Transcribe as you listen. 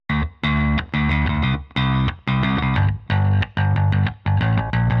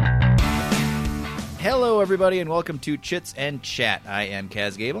Hello, everybody, and welcome to Chits and Chat. I am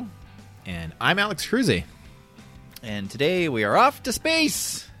Kaz Gable. And I'm Alex Cruzy. And today we are off to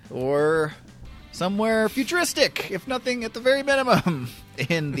space, or somewhere futuristic, if nothing at the very minimum,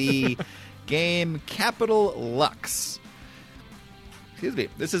 in the game Capital Lux. Excuse me.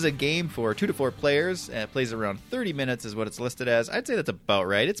 This is a game for 2 to 4 players. It plays around 30 minutes is what it's listed as. I'd say that's about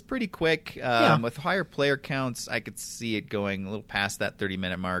right. It's pretty quick. With higher player counts, I could see it going a little past that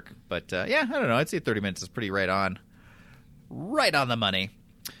 30-minute mark. But, I don't know. I'd say 30 minutes is pretty right on. Right on the money.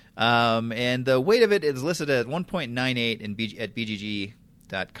 And the weight of it is listed at 1.98 at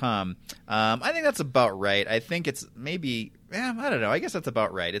BGG.com. I think that's about right. I think it's maybe, I don't know. I guess that's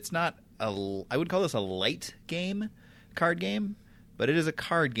about right. It's not I would call this a light card game. But it is a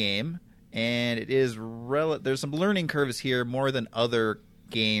card game, and it is there's some learning curves here more than other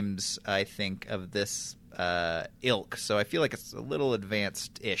games, I think, of this ilk. So I feel like it's a little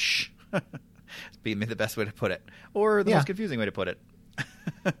advanced-ish. Be the best way to put it. Or the most confusing way to put it.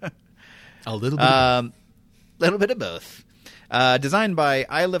 A little bit. Little bit of both. Designed by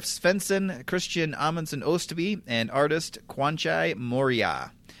Eilif Svensson, Christian Amundsen Ostby, and artist Kwanchai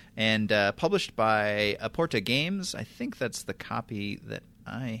Moria. And published by Aporta Games. I think that's the copy that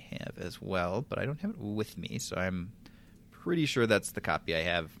I have as well, but I don't have it with me, so I'm pretty sure that's the copy I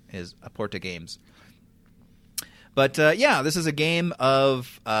have is Aporta Games. But this is a game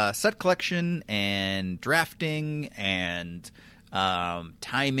of set collection and drafting and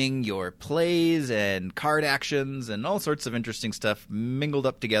timing your plays and card actions and all sorts of interesting stuff mingled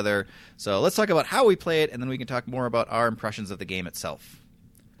up together. So let's talk about how we play it, and then we can talk more about our impressions of the game itself.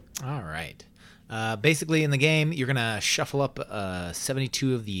 All right. Basically, in the game, you're going to shuffle up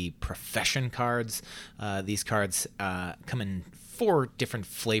 72 of the profession cards. These cards come in 4 different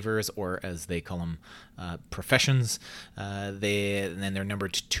flavors, or as they call them, professions. And then they're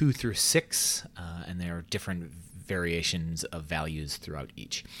numbered 2 through 6, and they're different variations of values throughout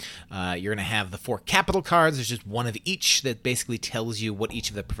each. You're going to have the 4 capital cards. There's just one of each that basically tells you what each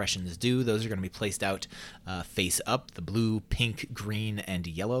of the professions do. Those are going to be placed out face up, the blue, pink, green, and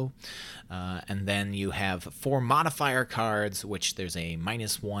yellow. And then you have 4 modifier cards, which there's a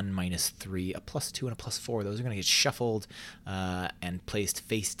 -1, -3, a +2, and a +4. Those are going to get shuffled and placed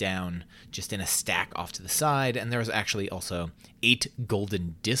face down just in a stack off to the side. And there's actually also 8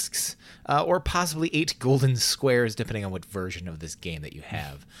 golden discs, or possibly 8 golden squares, depending on what version of this game that you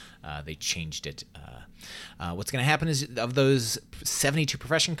have. They changed it. What's going to happen is, of those 72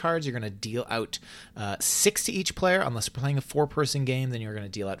 profession cards, you're going to deal out 6 to each player. Unless you're playing a 4-person game, then you're going to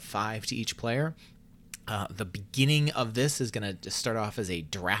deal out 5 to each player. The beginning of this is going to start off as a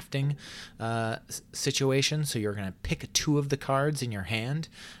drafting situation. So you're going to pick 2 of the cards in your hand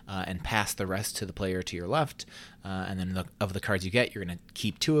and pass the rest to the player to your left. And then of the cards you get, you're going to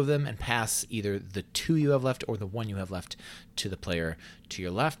keep 2 of them and pass either the 2 you have left or the 1 you have left to the player to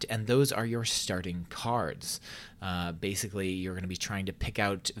your left. And those are your starting cards. Basically, you're going to be trying to pick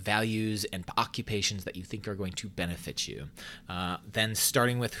out values and occupations that you think are going to benefit you. Then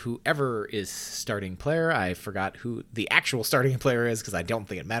starting with whoever is starting player. I forgot who the actual starting player is because I don't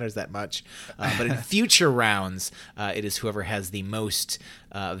think it matters that much. But in future rounds, it is whoever has the most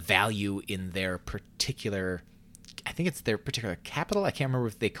value in their particular, I think it's their particular capital. I can't remember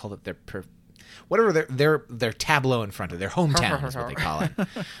if they call it whatever their tableau in front of their hometown is what they call it.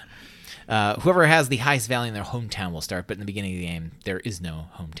 Whoever has the highest value in their hometown will start, but in the beginning of the game, there is no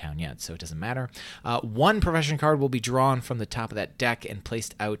hometown yet, so it doesn't matter. 1 profession card will be drawn from the top of that deck and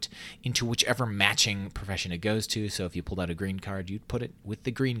placed out into whichever matching profession it goes to. So if you pulled out a green card, you'd put it with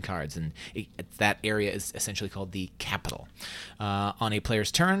the green cards, and that area is essentially called the capital. On a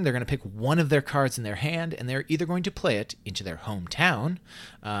player's turn, they're going to pick 1 of their cards in their hand, and they're either going to play it into their hometown,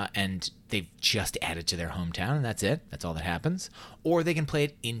 and they've just added to their hometown, and that's it. That's all that happens. Or they can play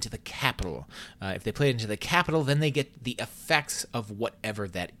it into the capital. If they play it into the capital, then they get the effects of whatever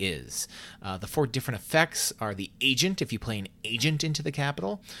that is. The 4 different effects are the agent. If you play an agent into the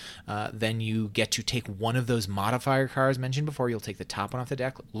capital, then you get to take 1 of those modifier cards mentioned before. You'll take the top one off the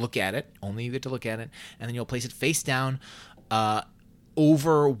deck, look at it. Only you get to look at it. And then you'll place it face down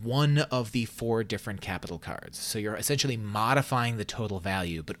over 1 of the 4 different capital cards. So you're essentially modifying the total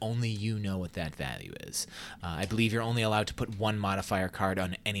value, but only you know what that value is. I believe you're only allowed to put 1 modifier card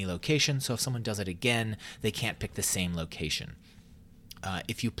on any location, so if someone does it again, they can't pick the same location.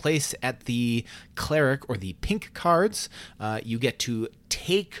 If you place at the cleric or the pink cards, you get to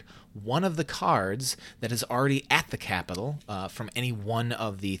take one of the cards that is already at the capital from any one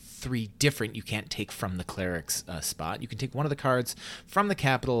of the 3 different you can't take from the cleric's spot. You can take one of the cards from the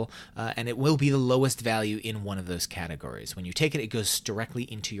capital, and it will be the lowest value in one of those categories. When you take it, it goes directly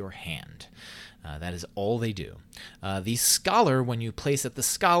into your hand. That is all they do. The Scholar, when you place at the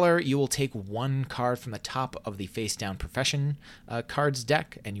Scholar, you will take one card from the top of the face-down Profession cards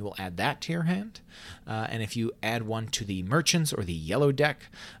deck, and you will add that to your hand. And if you add one to the Merchants or the Yellow deck,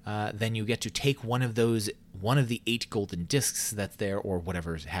 then you get to take one of the 8 golden discs that's there, or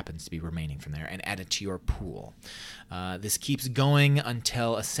whatever happens to be remaining from there, and add it to your pool. This keeps going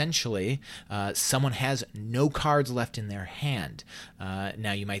until essentially someone has no cards left in their hand.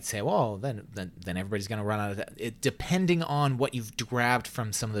 Now you might say, well, then everybody's going to run out of that. Depending on what you've grabbed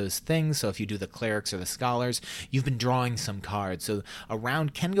from some of those things. So if you do the Clerics or the Scholars, you've been drawing some cards. So a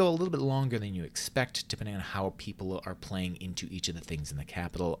round can go a little bit longer than you expect, depending on how people are playing into each of the things in the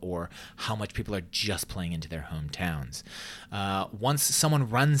capital, or how much people are just playing into their hometowns. Once someone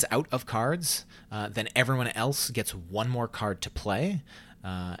runs out of cards, then everyone else gets one more card to play,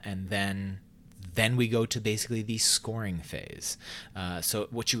 and then we go to basically the scoring phase. So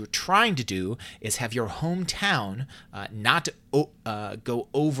what you're trying to do is have your hometown not go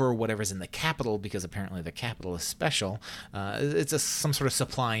over whatever's in the capital, because apparently the capital is special. It's some sort of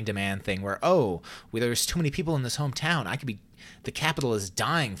supply and demand thing where, there's too many people in this hometown. The capital is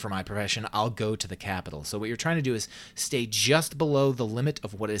dying for my profession. I'll go to the capital. So what you're trying to do is stay just below the limit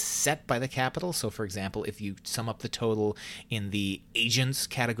of what is set by the capital. So, for example, if you sum up the total in the agents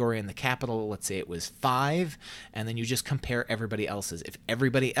category in the capital, let's say it was 5, and then you just compare everybody else's. If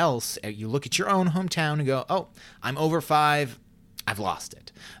everybody else, you look at your own hometown and go, I'm over 5, I've lost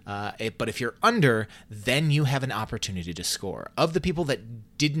it. But if you're under, then you have an opportunity to score. Of the people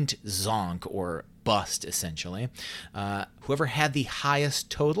that didn't zonk or bust, essentially, whoever had the highest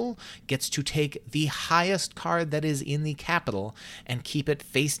total gets to take the highest card that is in the capital and keep it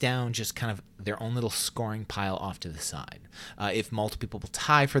face down, just kind of their own little scoring pile off to the side. If multiple people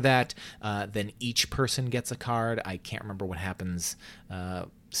tie for that, then each person gets a card. I can't remember what happens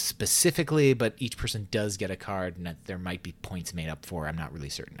specifically, but each person does get a card, and there might be points made up for. I'm not really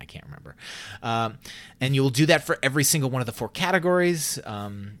certain. I can't remember. And you'll do that for every single one of the 4 categories.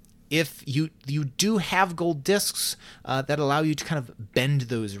 If you do have gold discs that allow you to kind of bend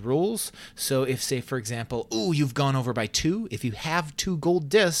those rules. So if, say, for example, you've gone over by 2. If you have 2 gold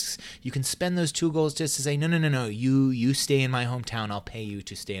discs, you can spend those 2 gold discs to say, no, you stay in my hometown. I'll pay you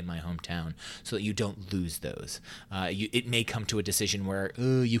to stay in my hometown so that you don't lose those. It may come to a decision where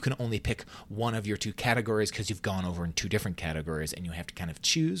you can only pick one of your 2 categories because you've gone over in 2 different categories, and you have to kind of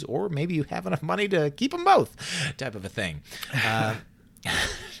choose, or maybe you have enough money to keep them both, type of a thing.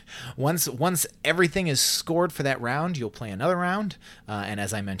 Once everything is scored for that round, you'll play another round, and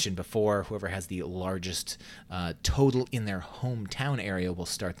as I mentioned before, whoever has the largest total in their hometown area will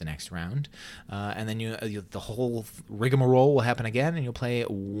start the next round, and then the whole rigmarole will happen again, and you'll play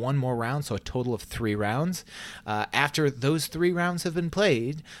one more round, so a total of 3 rounds. After those 3 rounds have been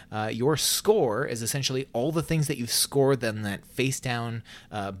played, your score is essentially all the things that you've scored, then that face down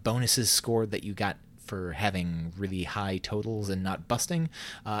bonuses scored that you got for having really high totals and not busting,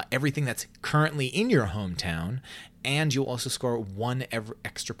 everything that's currently in your hometown, and you'll also score 1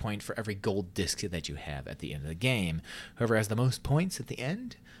 extra point for every gold disc that you have at the end of the game. Whoever has the most points at the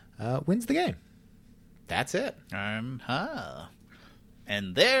end wins the game. That's it. And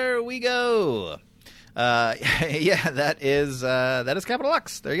there we go. That is Capital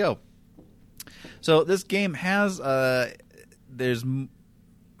Lux. There you go. So this game has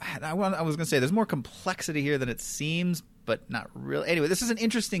I was going to say there's more complexity here than it seems, but not really. Anyway, this is an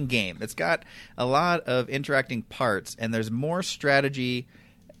interesting game. It's got a lot of interacting parts, and there's more strategy.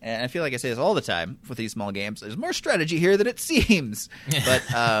 And I feel like I say this all the time with these small games. There's more strategy here than it seems, but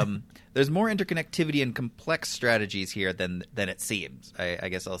there's more interconnectivity and complex strategies here than it seems. I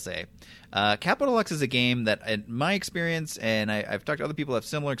guess I'll say. Capital Lux is a game that, in my experience, and I've talked to other people who have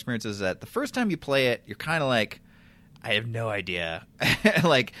similar experiences, that the first time you play it, you're kind of like, I have no idea.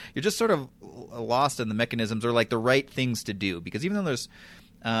 Like, you're just sort of lost in the mechanisms or like the right things to do, because even though there's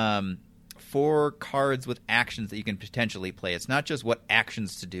 4 cards with actions that you can potentially play, it's not just what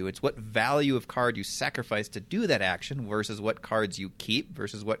actions to do, it's what value of card you sacrifice to do that action versus what cards you keep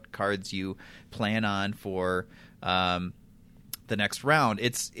versus what cards you plan on for the next round.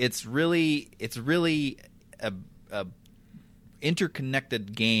 It's really a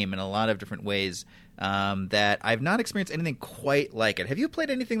interconnected game in a lot of different ways. That I've not experienced anything quite like it. Have you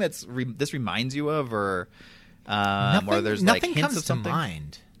played anything this reminds you of, or there's like hints comes of something? To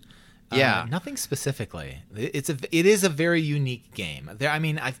mind. Yeah, nothing specifically. It is a very unique game.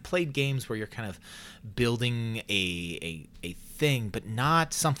 I've played games where you're kind of building a thing, but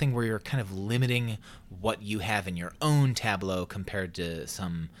not something where you're kind of limiting what you have in your own tableau compared to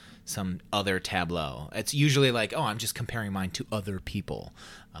some other tableau. It's usually like, oh, I'm just comparing mine to other people.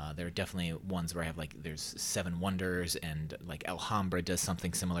 There are definitely ones where I have like there's Seven Wonders, and like Alhambra does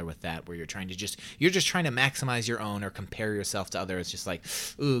something similar with that, where you're just trying to maximize your own or compare yourself to others. Just like,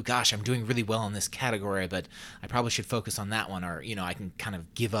 ooh, gosh, I'm doing really well in this category, but I probably should focus on that one, or I can kind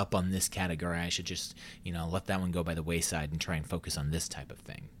of give up on this category. I should just let that one go by the wayside and try and focus on this type of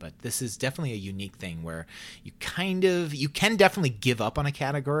thing. But this is definitely a unique thing where you can definitely give up on a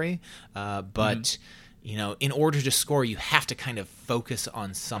category, but in order to score, you have to kind of focus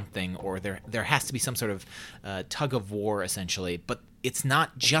on something, or there has to be some sort of tug of war, essentially. But it's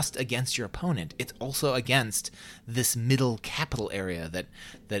not just against your opponent; it's also against this middle capital area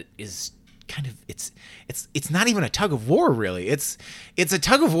that is kind of it's not even a tug of war, really. It's a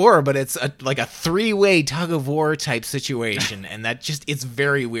tug of war, but it's like a three-way tug of war type situation, and it's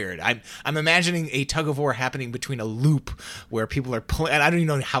very weird. I'm imagining a tug of war happening between a loop where people are pulling, and I don't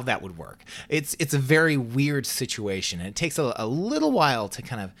even know how that would work. It's a very weird situation, and it takes a little while to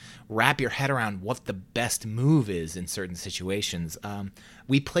kind of wrap your head around what the best move is in certain situations.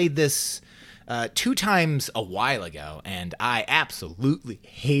 We played this 2 times a while ago, and I absolutely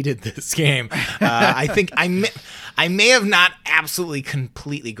hated this game. I think I may have not absolutely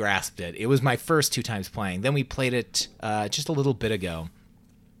completely grasped it. It was my first 2 times playing. Then we played it just a little bit ago.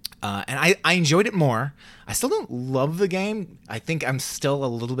 And I enjoyed it more. I still don't love the game. I think I'm still a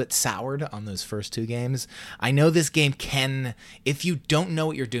little bit soured on those first 2 games. I know this game can, if you don't know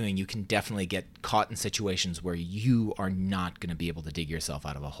what you're doing, you can definitely get caught in situations where you are not going to be able to dig yourself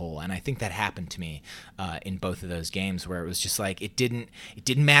out of a hole. And I think that happened to me in both of those games, where it was just like it didn't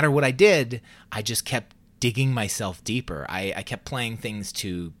matter what I did. I just kept digging myself deeper. I kept playing things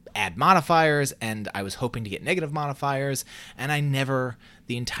to add modifiers, and I was hoping to get negative modifiers, and I never,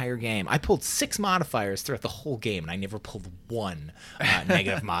 the entire game, I pulled 6 modifiers throughout the whole game, and I never pulled 1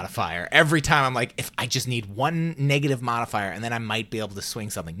 negative modifier. Every time I'm like, if I just need 1 negative modifier, and then I might be able to swing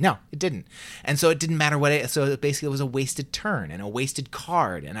something. No, it didn't. And so it didn't matter so basically it was a wasted turn and a wasted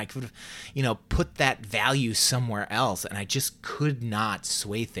card, and I could have, put that value somewhere else, and I just could not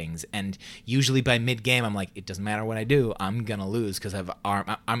sway things. And usually by mid-game, I'm like, it doesn't matter what I do, I'm gonna lose, because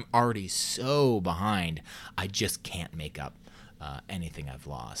I'm already so behind. I just can't make up anything I've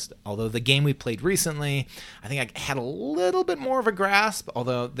lost. Although the game we played recently, I think I had a little bit more of a grasp,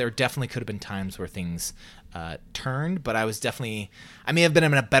 although there definitely could have been times where things turned, but I may have been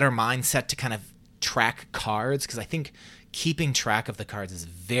in a better mindset to kind of track cards, because I think keeping track of the cards is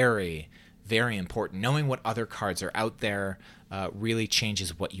very, very important. Knowing what other cards are out there really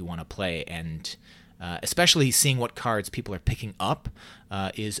changes what you want to play, and especially seeing what cards people are picking up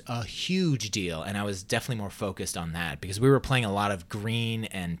is a huge deal. And I was definitely more focused on that, because we were playing a lot of green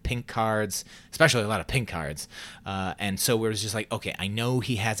and pink cards, especially a lot of pink cards. And so we were just like, okay, I know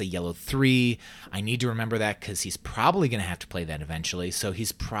he has a yellow 3. I need to remember that, because he's probably going to have to play that eventually. So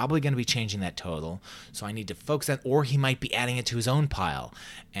he's probably going to be changing that total. So I need to focus on, or he might be adding it to his own pile.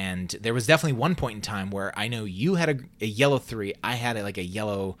 And there was definitely one point in time where I know you had a yellow 3, I had like a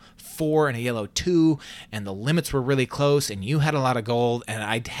yellow 4 and a yellow 2, and the limits were really close, and you had a lot of gold, and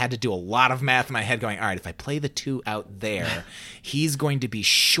I had to do a lot of math in my head going, all right, if I play the 2 out there, he's going to be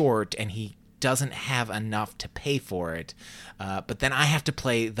short, and he doesn't have enough to pay for it. But then I have to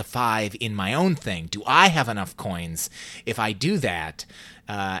play the 5 in my own thing. Do I have enough coins if I do that?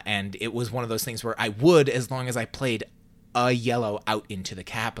 And it was one of those things where I would, as long as I played a yellow out into the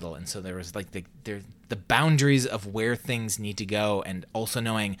capital. And so there was like the boundaries of where things need to go, and also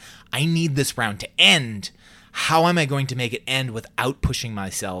knowing I need this round to end. How am I going to make it end without pushing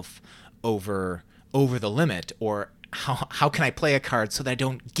myself over the limit? Or how can I play a card so that I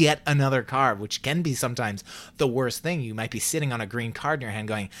don't get another card, which can be sometimes the worst thing. You might be sitting on a green card in your hand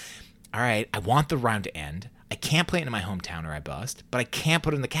going, all right, I want the round to end. I can't play it in my hometown or I bust, but I can't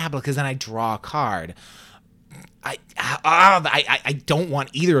put it in the capital because then I draw a card. I don't want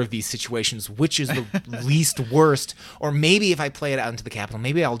either of these situations. Which is the least worst? Or maybe if I play it out into the capital,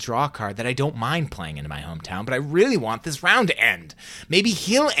 maybe I'll draw a card that I don't mind playing into my hometown, but I really want this round to end. Maybe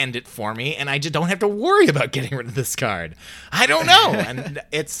he'll end it for me, and I just don't have to worry about getting rid of this card. I don't know. And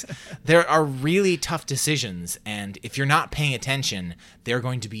there are really tough decisions, and if you're not paying attention, they're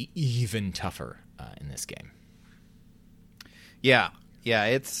going to be even tougher in this game. Yeah,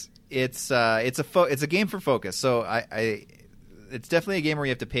 it's a game for focus. So it's definitely a game where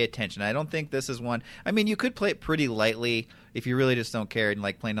you have to pay attention. I don't think this is one. I mean, you could play it pretty lightly if you really just don't care and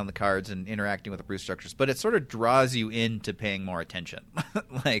like playing on the cards and interacting with the proof structures. But it sort of draws you into paying more attention.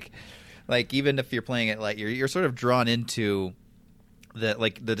 like like even if you're playing it, like you're sort of drawn into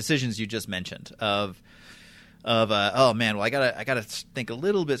the decisions you just mentioned of oh man, well I gotta think a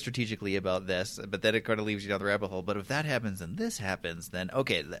little bit strategically about this, but then it kind of leaves you down the rabbit hole. But if that happens and this happens, then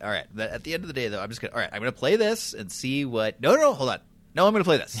okay, all right. At the end of the day, though, I'm gonna play this and see what. No, hold on. No, I'm gonna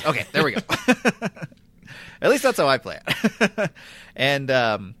play this. Okay, there we go. At least that's how I play it.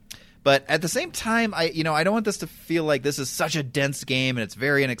 And but at the same time, I don't want this to feel like this is such a dense game and it's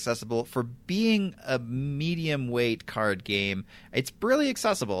very inaccessible. For being a medium weight card game, it's really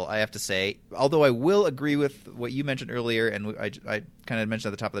accessible, I have to say. Although I will agree with what you mentioned earlier, and I kind of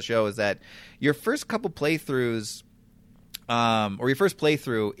mentioned at the top of the show, is that your first couple playthroughs, or your first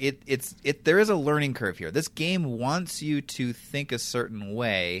playthrough, there is a learning curve here. This game wants you to think a certain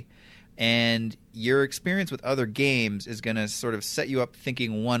way. And your experience with other games is going to sort of set you up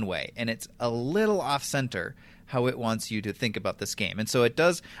thinking one way. And it's a little off-center how it wants you to think about this game. And so it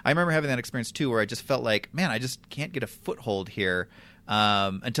does – I remember having that experience too where I just felt like, man, I just can't get a foothold here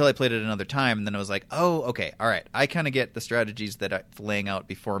until I played it another time. And then I was like, oh, okay, all right. I kind of get the strategies that it's laying out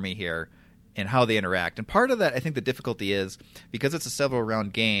before me here and how they interact. And part of that, I think the difficulty is because it's a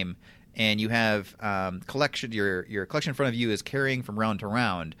several-round game – and you have collection. Your collection in front of you is carrying from round to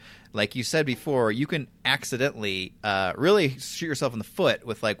round. Like you said before, you can accidentally really shoot yourself in the foot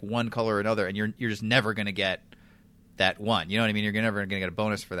with like one color or another, and you're just never going to get that one. You know what I mean? You're never going to get a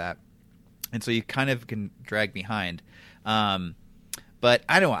bonus for that, and so you kind of can drag behind. But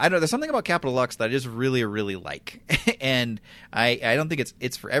I don't know. There's something about Capital Lux that I just really, really like, and I don't think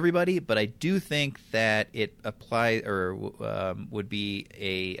it's for everybody. But I do think that it applies or would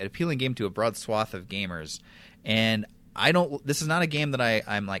be an appealing game to a broad swath of gamers. And this is not a game that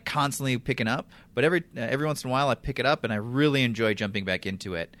I'm like constantly picking up, but every once in a while I pick it up, and I really enjoy jumping back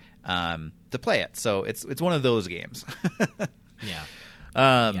into it to play it. So it's one of those games.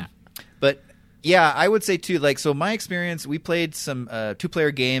 Yeah. But. Yeah, I would say too. Like, so my experience, we played some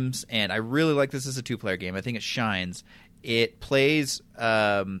 2-player games, and I really like this as a 2-player game. I think it shines. It plays.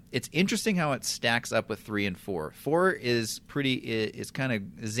 It's interesting how it stacks up with 3 and 4. 4 is kind of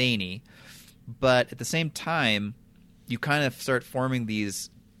zany, but at the same time, you kind of start forming these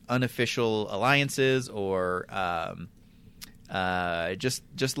unofficial alliances, or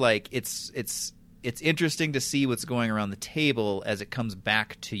just like it's interesting to see what's going around the table as it comes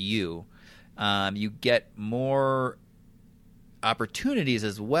back to you. You get more opportunities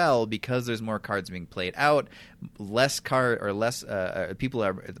as well because there's more cards being played out. People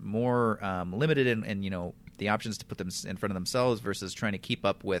are more limited in the options to put them in front of themselves versus trying to keep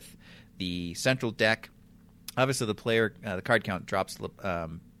up with the central deck. Obviously, the card count drops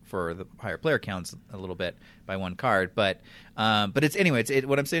for the higher player counts a little bit by one card, but it's anyway.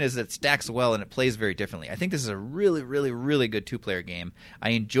 What I'm saying is that it stacks well and it plays very differently. I think this is a really, really, really good 2-player game. I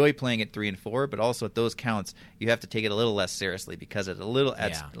enjoy playing it 3 and 4, but also at those counts, you have to take it a little less seriously because it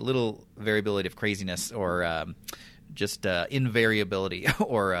adds a little variability of craziness or just invariability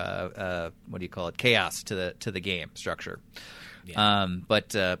or what do you call it? Chaos to the game structure. Yeah.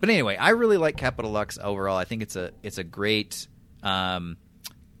 But anyway, I really like Capital Lux overall. I think it's a great.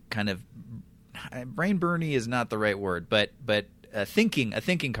 Kind of brain burny is not the right word, but a thinking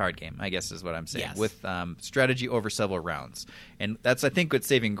card game, I guess is what I'm saying, with strategy over several rounds. And that's, I think, what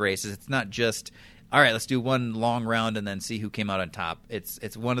saving grace is. It's not just, all right, let's do one long round and then see who came out on top.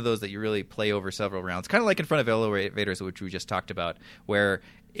 It's one of those that you really play over several rounds, kind of like in Front of Elevators, which we just talked about, where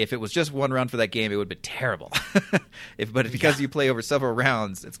if it was just one round for that game, it would be terrible. Because you play over several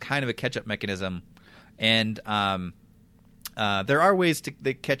rounds, it's kind of a catch-up mechanism. And there are ways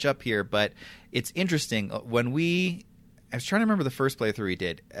to catch up here, but it's interesting. I was trying to remember the first playthrough we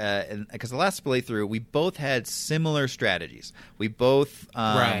did, because the last playthrough, we both had similar strategies. We both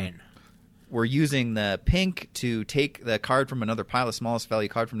were using the pink to take the card from another pile, the smallest value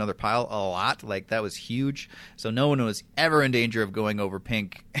card from another pile, a lot. Like, that was huge. So no one was ever in danger of going over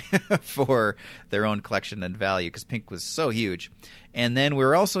pink for their own collection and value, because pink was so huge. And then we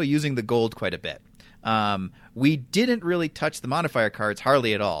were also using the gold quite a bit. We didn't really touch the modifier cards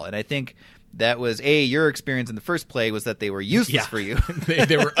hardly at all, and I think that was your experience in the first play was that they were useless for you.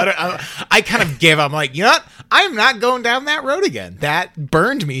 they were. I kind of gave up. I'm like, you know what? I'm not going down that road again. That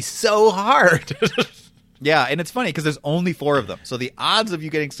burned me so hard. Yeah, and it's funny because there's only 4 of them, so the odds of you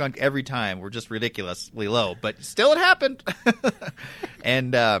getting sunk every time were just ridiculously low. But still, it happened.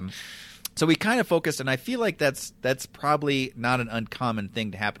 And so we kind of focused, and I feel like that's probably not an uncommon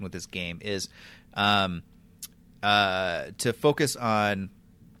thing to happen with this game is. To focus on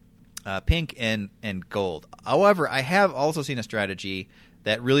pink and gold. However, I have also seen a strategy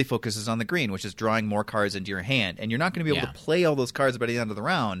that really focuses on the green, which is drawing more cards into your hand. And you're not going to be able to play all those cards by the end of the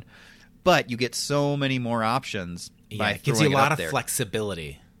round, but you get so many more options by it gives you a throwing it lot up of there.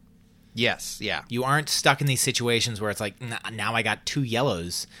 Flexibility. Yes, yeah. You aren't stuck in these situations where it's like, now I got 2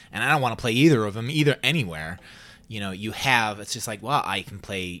 yellows and I don't want to play either of them anywhere. It's just like, well, I can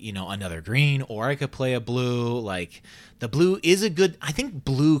play, another green, or I could play a blue. Like, the blue is I think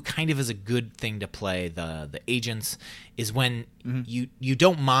blue kind of is a good thing to play. The agents is when you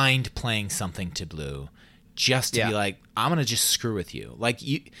don't mind playing something to blue, just to be like, I'm going to just screw with you. Like,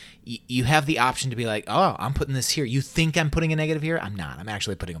 you have the option to be like, oh, I'm putting this here. You think I'm putting a negative here? I'm not. I'm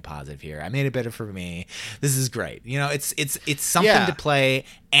actually putting a positive here. I made it better for me. This is great. It's something to play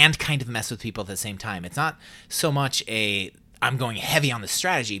and kind of mess with people at the same time. It's not so much I'm going heavy on the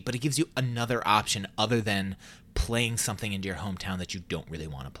strategy, but it gives you another option other than playing something into your hometown that you don't really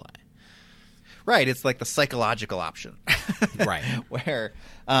want to play. Right, it's like the psychological option. Right. Where,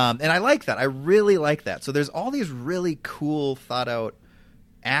 and I like that. I really like that. So there's all these really cool, thought out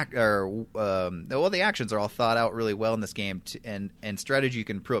the actions are all thought out really well in this game, and strategy you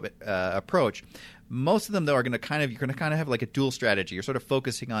can approach. Most of them, though, are going to you're going to have like a dual strategy. You're sort of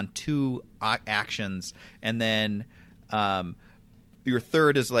focusing on 2 actions, and then your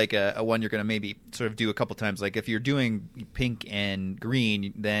third is like a one you're going to maybe sort of do a couple times. Like if you're doing pink and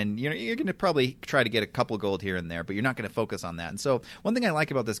green, then you're going to probably try to get a couple gold here and there, but you're not going to focus on that. And so one thing I like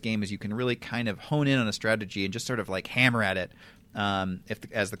about this game is you can really kind of hone in on a strategy and just sort of like hammer at it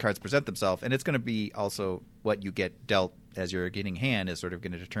as the cards present themselves. And it's going to be also what you get dealt as you're getting hand is sort of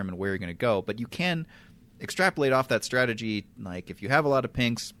going to determine where you're going to go. But you can extrapolate off that strategy. Like if you have a lot of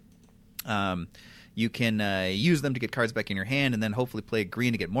pinks, you can use them to get cards back in your hand, and then hopefully play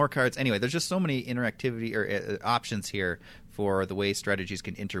green to get more cards. Anyway, there's just so many interactivity or options here for the way strategies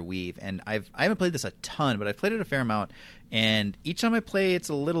can interweave. And I haven't played this a ton, but I've played it a fair amount. And each time I play, it's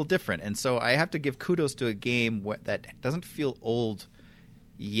a little different. And so I have to give kudos to a game that doesn't feel old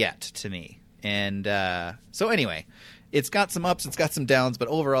yet to me. And so anyway, it's got some ups, it's got some downs, but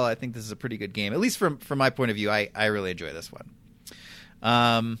overall, I think this is a pretty good game. At least from my point of view, I really enjoy this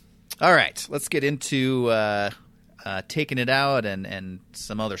one. All right, let's get into taking it out and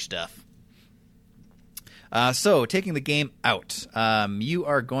some other stuff. So, taking the game out, you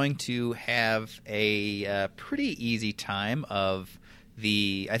are going to have a pretty easy time of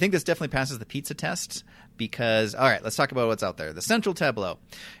I think this definitely passes the pizza test because, all right, let's talk about what's out there. The Central Tableau.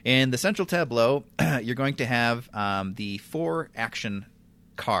 In the Central Tableau, you're going to have the 4 action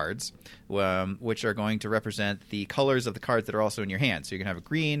cards, which are going to represent the colors of the cards that are also in your hand. So you're going to have a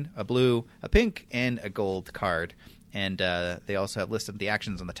green, a blue, a pink, and a gold card. And they also have listed the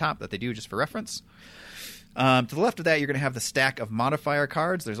actions on the top that they do just for reference. To the left of that, you're going to have the stack of modifier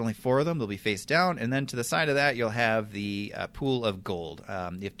cards. There's only 4 of them. They'll be face down. And then to the side of that, you'll have the pool of gold.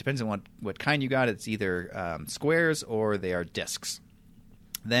 It depends on what kind you got. It's either squares or they are discs.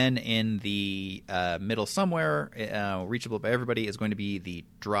 Then in the middle somewhere, reachable by everybody, is going to be the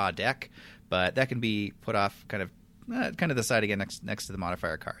draw deck, but that can be put off kind of the side again next to the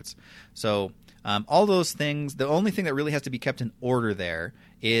modifier cards. So all those things, the only thing that really has to be kept in order there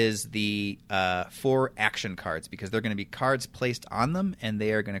is the 4 action cards, because they're going to be cards placed on them, and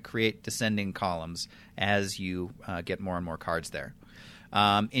they are going to create descending columns as you get more and more cards there.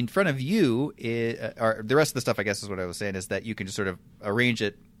 In front of you, or the rest of the stuff, I guess is what I was saying, is that you can just sort of arrange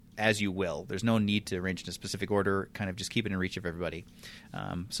it as you will. There's no need to arrange it in a specific order. Kind of just keep it in reach of everybody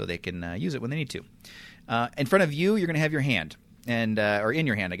so they can use it when they need to. In front of you, you're going to have your hand. Or in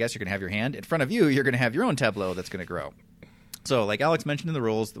your hand, I guess you're going to have your hand. In front of you, you're going to have your own tableau that's going to grow. So like Alex mentioned in the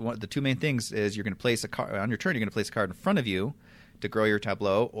rules, the 2 main things is you're going to place a card on your turn. You're going to place a card in front of you to grow your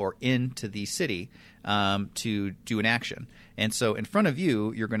tableau, or into the city to do an action. And so in front of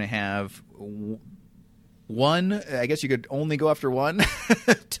you, you're going to have 1, I guess you could only go after 1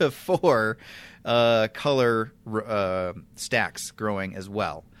 to 4 color stacks growing as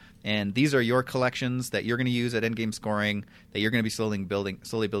well. And these are your collections that you're going to use at endgame scoring that you're going to be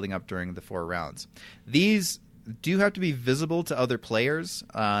slowly building up during the 4 rounds. These do have to be visible to other players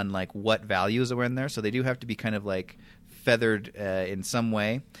on like what values are in there, so they do have to be kind of like feathered in some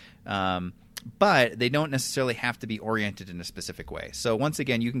way. But they don't necessarily have to be oriented in a specific way. So once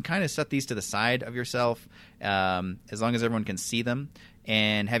again, you can kind of set these to the side of yourself as long as everyone can see them,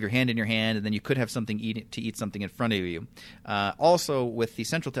 and have your hand in your hand, and then you could have something to eat something in front of you. Also, with the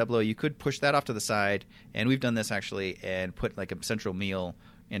central tableau, you could push that off to the side, and we've done this actually, and put like a central meal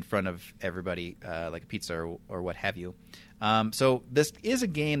in front of everybody, like a pizza or what have you. So this is a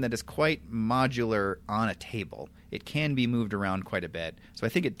game that is quite modular on a table. It can be moved around quite a bit. So I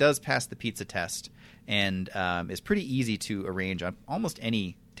think it does pass the pizza test, and is pretty easy to arrange on almost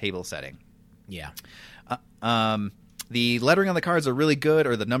any table setting. Yeah. The lettering on the cards are really good,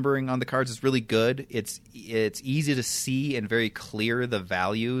 or the numbering on the cards is really good. It's easy to see and very clear the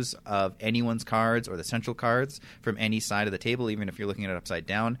values of anyone's cards or the central cards from any side of the table, even if you're looking at it upside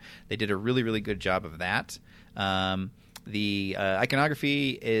down. They did a really, really good job of that. The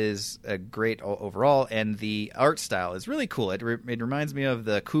iconography is great overall, and the art style is really cool. It reminds me of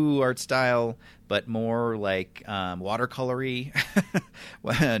the Coup art style, but more like watercolory,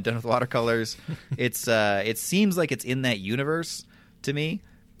 done with watercolors. It seems like it's in that universe to me.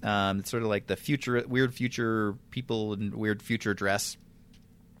 It's sort of like the weird future people in weird future dress.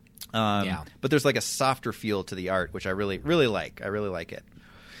 But there's like a softer feel to the art, which I really, really like. I really like it.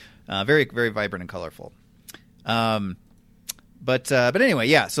 Very, very vibrant and colorful. But anyway,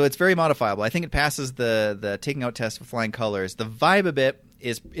 yeah. So it's very modifiable. I think it passes the taking out test for flying colors. The vibe of it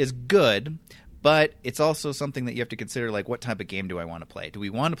is good, but it's also something that you have to consider. Like, what type of game do I want to play? Do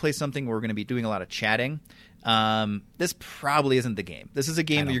we want to play something where we're going to be doing a lot of chatting? This probably isn't the game. This is a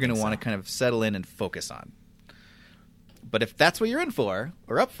game that you're going to want to kind of settle in and focus on. But if that's what you're in for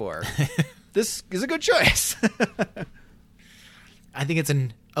or up for, this is a good choice. I think it's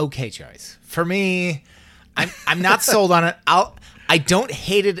an okay choice for me. I'm not sold on it. I don't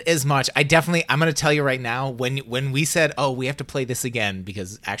hate it as much. I'm going to tell you right now, when we said, oh, we have to play this again,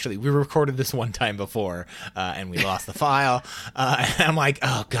 because actually we recorded this one time before and we lost the file. And I'm like,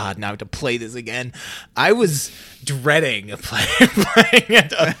 oh God, now I have to play this again. I was dreading playing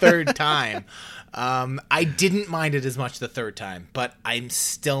it a third time. I didn't mind it as much the third time, but I'm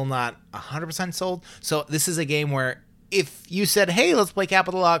still not 100% sold. So this is a game where if you said, hey, let's play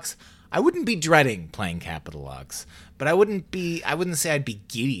Capital Lux, I wouldn't be dreading playing Capital Lux, but I wouldn't say I'd be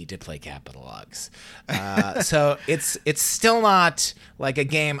giddy to play Capital Lux. So it's still not like a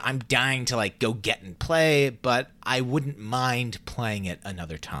game I'm dying to like go get and play, but I wouldn't mind playing it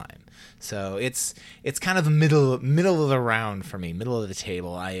another time. So it's kind of the middle of the round for me, middle of the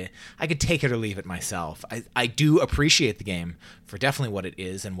table. I could take it or leave it myself. I do appreciate the game for definitely what it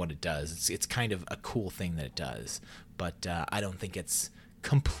is and what it does. It's kind of a cool thing that it does, but I don't think it's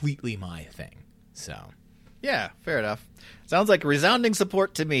completely my thing. So yeah, fair enough. Sounds like resounding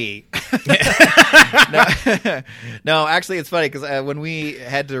support to me. No, actually, it's funny because when we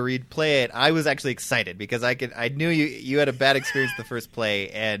had to replay it, I was actually excited because I knew you had a bad experience the first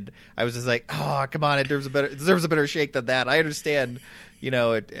play, and I was just like, oh, come on, it deserves a better shake than that. I understand,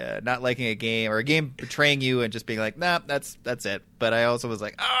 not liking a game or a game betraying you and just being like, nah, that's it. But I also was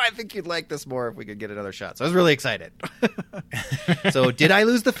like, oh, I think you'd like this more if we could get another shot. So I was really excited. So did I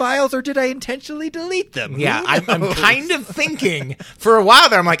lose the files or did I intentionally delete them? Yeah, I'm kind of thinking for a while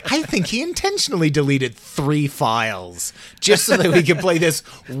there, I'm like, I think he intentionally deleted 3 files just so that we could play this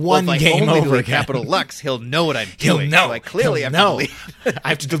one game over again. Capital Lux, he'll know what I'm doing. He'll know. So I clearly have to delete. I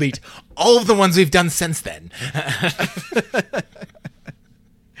have to delete all of the ones we've done since then.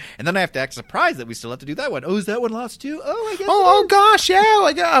 And then I have to act surprised that we still have to do that one. Oh, is that one lost too? Oh, I guess. Oh gosh,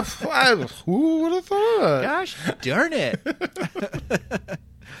 yeah. Who would have thought? Gosh, darn it.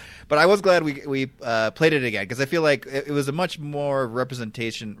 But I was glad we played it again because I feel like it was a much more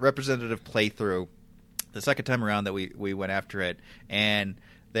representative playthrough the second time around that we went after it, and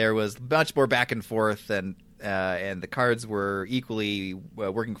there was much more back and forth, and the cards were equally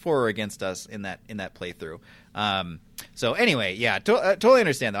working for or against us in that playthrough. So anyway, yeah, totally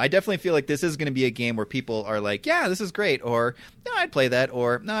understand though. I definitely feel like this is going to be a game where people are like, yeah, this is great, or no, I'd play that,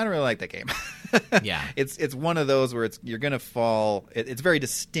 or no, I don't really like that game. Yeah, it's one of those where you're going to fall. It's very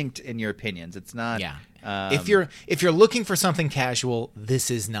distinct in your opinions. It's not. Yeah. If you're looking for something casual,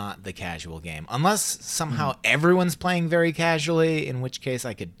 this is not the casual game, unless somehow everyone's playing very casually, in which case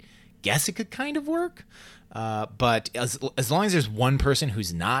I could guess it could kind of work. But as long as there's one person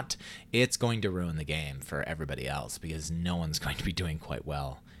who's not, it's going to ruin the game for everybody else because no one's going to be doing quite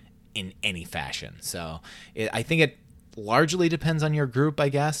well in any fashion. So I think it largely depends on your group, I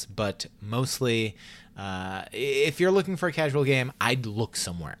guess, but mostly if you're looking for a casual game, I'd look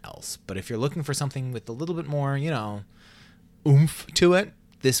somewhere else. But if you're looking for something with a little bit more, oomph to it,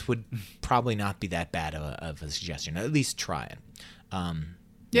 this would probably not be that bad of a suggestion. At least try it.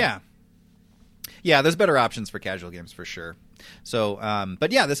 Yeah. Yeah, there's better options for casual games for sure. So,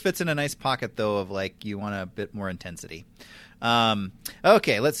 but yeah, this fits in a nice pocket though of like you want a bit more intensity.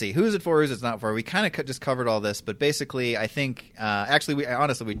 Okay, let's see. Who's it for? Who's it not for? We kind of just covered all this, but basically, I think actually,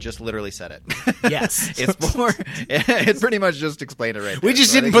 we just literally said it. Yes, it's more. It pretty much just explained it right there. We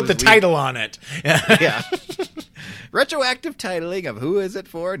just didn't put the title on it. Yeah. Retroactive titling of who is it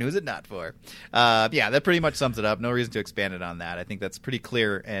for and who's it not for. Yeah, that pretty much sums it up. No reason to expand it on that. I think that's pretty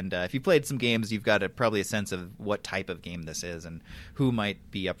clear. And if you played some games, you've got probably a sense of what type of game this is and who might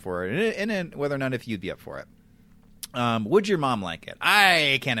be up for it and whether or not if you'd be up for it. Would your mom like it?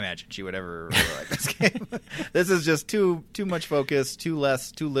 I can't imagine she would ever really like this game. This is just too much focus, too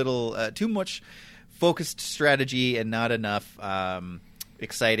much focused strategy, and not enough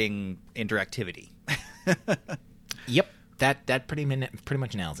exciting interactivity. Yep, that pretty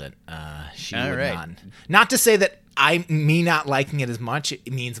much nails it. She All would right. not to say that me not liking it as much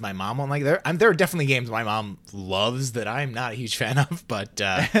it means my mom won't like it. There are definitely games my mom loves that I'm not a huge fan of, but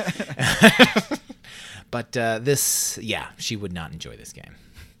but this, yeah, she would not enjoy this game.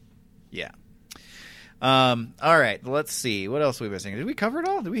 Yeah. All right. Let's see. What else are we missing? Did we cover it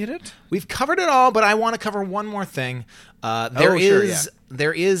all? Did we hit it? We've covered it all, but I want to cover one more thing. There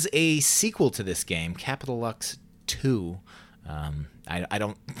is a sequel to this game, Capital Lux 2. I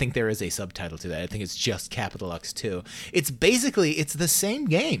don't think there is a subtitle to that. I think it's just Capital Lux 2. It's the same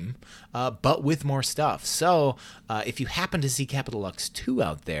game, but with more stuff. So if you happen to see Capital Lux 2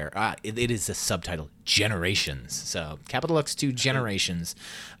 out there, it is a subtitle, Generations. So Capital Lux 2 Generations.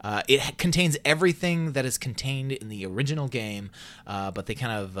 It contains everything that is contained in the original game, but they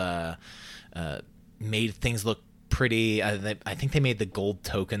kind of made things look pretty. I think they made the gold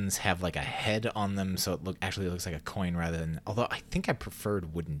tokens have like a head on them, so it looks like a coin rather than. Although I think I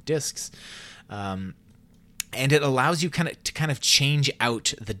preferred wooden discs, and it allows you kind of change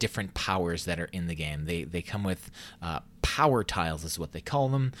out the different powers that are in the game. They come with power tiles, is what they call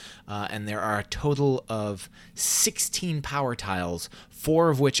them, and there are a total of 16 power tiles, 4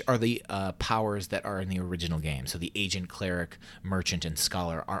 of which are the powers that are in the original game. So the Agent, Cleric, Merchant, and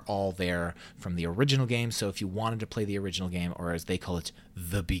Scholar are all there from the original game. So if you wanted to play the original game, or as they call it,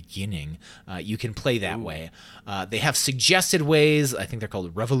 the beginning, you can play that way. They have suggested ways. I think they're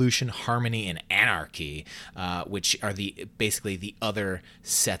called Revolution, Harmony, and Anarchy, which are basically the other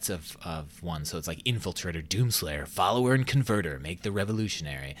sets of ones. So it's like Infiltrator, Doomslayer, Follower, and Converter make the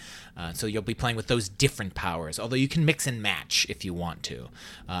Revolutionary. So you'll be playing with those different powers, although you can mix and match if you want to.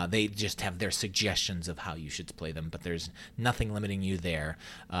 They just have their suggestions of how you should play them, but there's nothing limiting you there.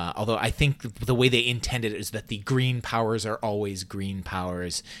 Although I think the way they intended it is that the green powers are always green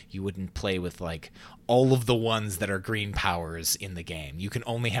powers. You wouldn't play with like all of the ones that are green powers in the game. You can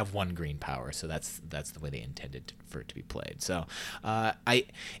only have one green power, so that's the way they intended for it to be played. So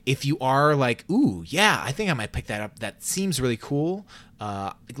if you are like, ooh, yeah, I think I might pick that up. That seems really cool.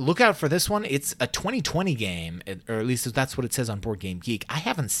 Look out for this one. It's a 2020 game, or at least that's what it says on Board Game Geek. I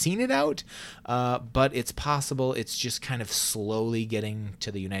haven't seen it out, but it's possible it's just kind of slowly getting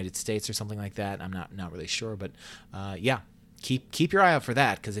to the United States or something like that. I'm not really sure, but yeah. Keep your eye out for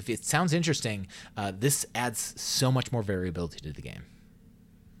that, because if it sounds interesting, this adds so much more variability to the game.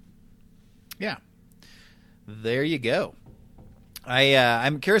 Yeah, there you go.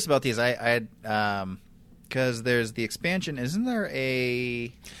 I'm curious about these. Because there's the expansion. Isn't there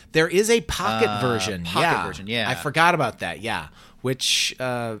a? There is a pocket version. Pocket version. Yeah, I forgot about that. Yeah, which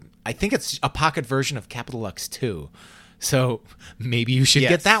I think it's a pocket version of Capital Lux 2. So maybe you should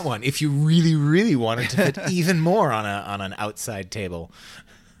get that one if you really, really wanted to fit even more on an outside table.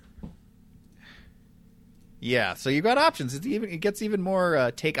 Yeah, so you've got options. It gets even more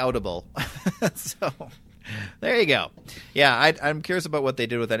takeoutable. So there you go. Yeah, I'm curious about what they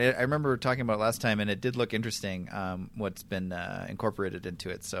did with that. I remember talking about it last time, and it did look interesting. What's been incorporated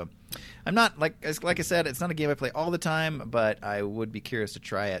into it. So I'm not like I said, it's not a game I play all the time, but I would be curious to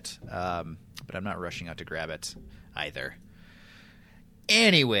try it. But I'm not rushing out to grab it either.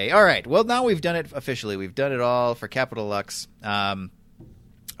 Anyway, all right. Well, now we've done it officially. We've done it all for Capital Lux. I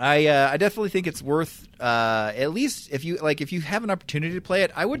definitely think it's worth at least if you have an opportunity to play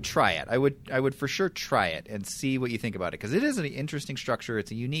it, I would try it. I would for sure try it and see what you think about it, because it is an interesting structure.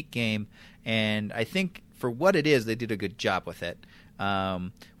 It's a unique game, and I think for what it is, they did a good job with it.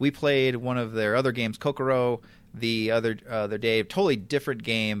 We played one of their other games, Kokoro, the other day. Totally different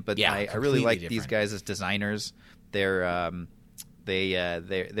game, but yeah, I really like these guys as designers. They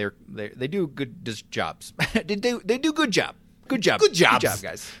do good jobs. they do good job. Good job. Good jobs. Good job,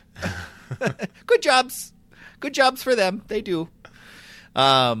 guys. Good jobs. Good jobs for them. They do.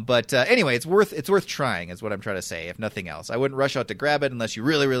 But anyway, it's worth trying, is what I'm trying to say. If nothing else, I wouldn't rush out to grab it unless you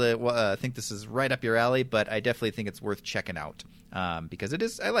really, really think this is right up your alley. But I definitely think it's worth checking out because it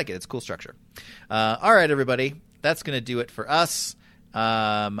is. I like it. It's a cool structure. All right, everybody, that's going to do it for us.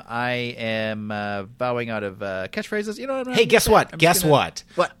 I am bowing out of catchphrases. You know what? Hey, guess what? Guess what?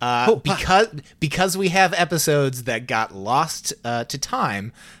 What? Because we have episodes that got lost to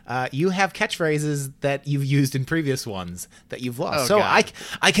time, you have catchphrases that you've used in previous ones that you've lost. Oh, so God.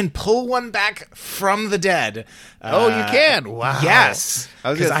 I can pull one back from the dead. Oh, you can? Wow. Yes. I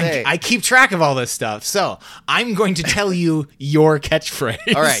was gonna say. I keep track of all this stuff. So I'm going to tell you your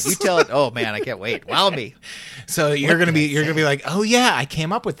catchphrase. All right, you tell it. Oh man, I can't wait. Wow me. So you're gonna be like, oh yeah, I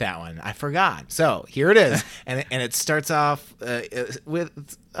came up with that one. I forgot. So here it is, and it starts off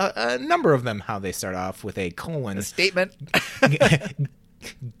with a number of them. How they start off with a colon. A statement.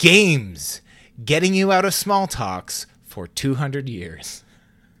 Games getting you out of small talks for 200 years,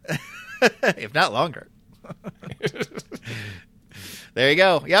 if not longer. There you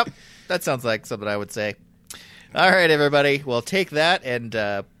go. Yep, that sounds like something I would say. All right, everybody. Well, take that and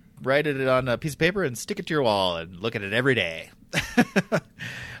write it on a piece of paper and stick it to your wall and look at it every day.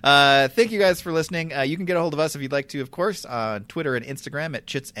 Thank you guys for listening. You can get a hold of us if you'd like to, of course, on Twitter and Instagram at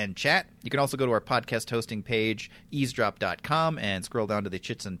Chits and Chat. You can also go to our podcast hosting page, eavesdrop.com, and scroll down to the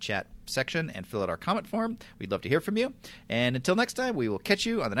Chits and Chat section and fill out our comment form. We'd love to hear from you. And until next time, we will catch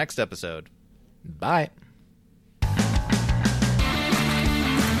you on the next episode. Bye.